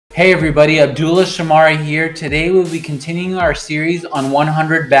Hey everybody, Abdullah Shamari here. Today we'll be continuing our series on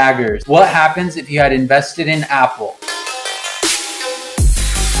 100 baggers. What happens if you had invested in Apple?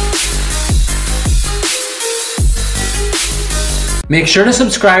 Make sure to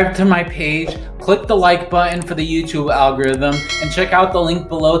subscribe to my page, click the like button for the YouTube algorithm, and check out the link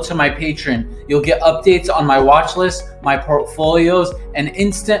below to my Patreon. You'll get updates on my watch list, my portfolios, and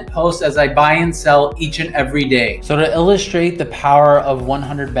instant posts as I buy and sell each and every day. So to illustrate the power of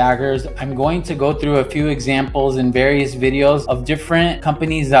 100 baggers, I'm going to go through a few examples in various videos of different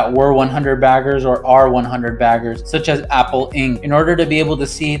companies that were 100 baggers or are 100 baggers, such as Apple Inc. In order to be able to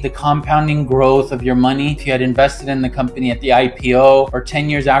see the compounding growth of your money, if you had invested in the company at the IPO or 10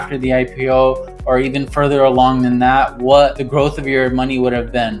 years after the IPO, or even further along than that, what the growth of your money would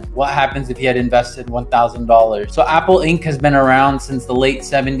have been. What happens if you had invested $1,000? So Apple Inc. has been around since the late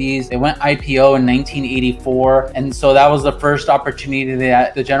 70s. They went IPO in 1984. And so that was the first opportunity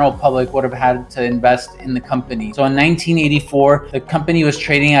that the general public would have had to invest in the company. So in 1984, the company was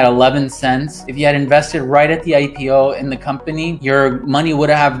trading at 11 cents. If you had invested right at the IPO in the company, your money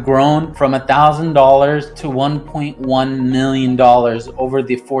would have grown from $1,000 to $1.1 million over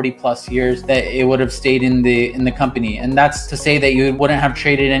the 40 plus years that it would have stayed in the company. And that's to say that you wouldn't have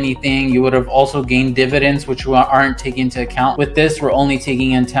traded anything. You would have also gained dividends, which aren't taken into account. With this, we're only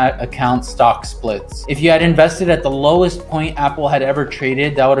taking into account stock splits. If you had invested at the lowest point Apple had ever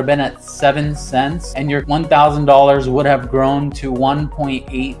traded, that would have been at 7 cents, and your $1,000 would have grown to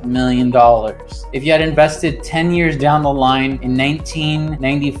 $1.8 million. If you had invested 10 years down the line in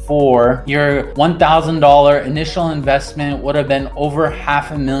 1994, your $1,000 initial investment would have been over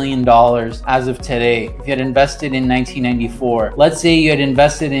 $500,000 as of today. If you had invested in 1994, let's say you had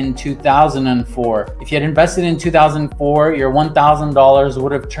invested in 2004. If you had invested in 2004, your $1,000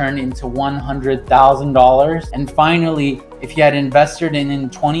 would have turned into $100,000. And finally, if you had invested in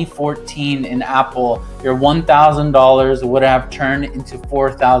 2014 in Apple, your $1,000 would have turned into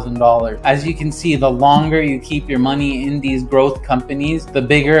 $4,000. As you can see, the longer you keep your money in these growth companies, the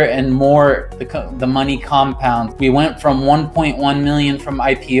bigger and more the money compounds. We went from 1.1 million from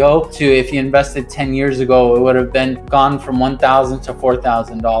IPO to, if you invested 10 years ago, it would have been gone from $1,000 to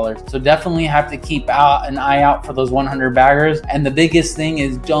 $4,000. So definitely have to keep an eye out for those 100 baggers. And the biggest thing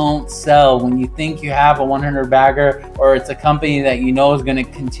is, don't sell. When you think you have a 100 bagger or it's a company that you know is going to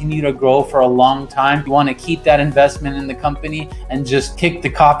continue to grow for a long time, you want to keep that investment in the company and just kick the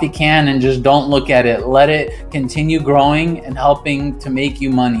coffee can and just don't look at it. Let it continue growing and helping to make you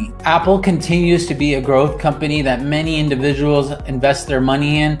money. Apple continues to be a growth company that many individuals invest their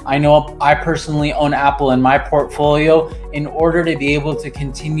money in. I know I personally own Apple in my portfolio in order to be able to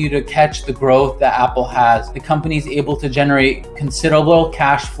continue to catch the growth that Apple has. The company is able to generate considerable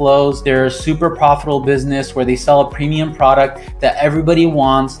cash flows. They're a super profitable business where they sell a premium product that everybody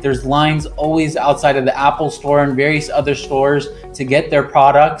wants. There's lines always outside of the Apple store and various other stores to get their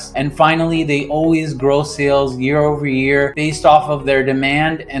products. And finally, they always grow sales year over year based off of their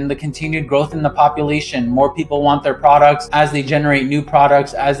demand and the continued growth in the population. More people want their products as they generate new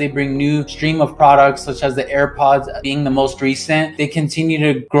products, as they bring new stream of products, such as the AirPods being the most recent. They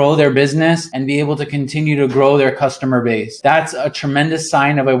continue to grow their business and be able to continue to grow their customer base. That's a tremendous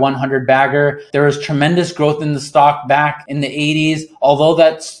sign of a 100 bagger. There was tremendous growth in the stock back in the 80s. Although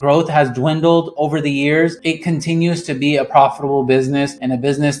that growth has dwindled over the years, it continues to be a profitable business and a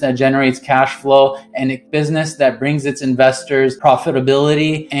business that generates cash flow and a business that brings its investors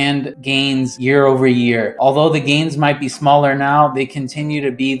profitability and gains year over year. Although the gains might be smaller now, they continue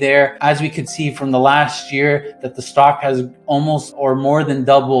to be there, as we could see from the last year that the stock has almost or more than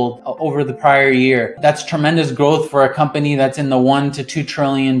doubled over the prior year. That's tremendous growth for a company that's in the $1 to $2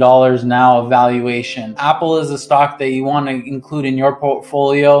 trillion now of valuation. Apple is a stock that you want to include in your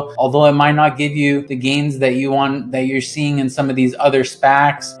portfolio, although it might not give you the gains that you're seeing in some of these other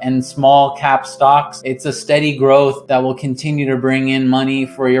SPACs and small cap stocks. It's a steady growth that will continue to bring in money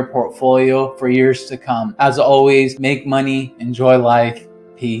for your portfolio for years to come. As always, make money, enjoy life,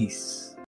 peace.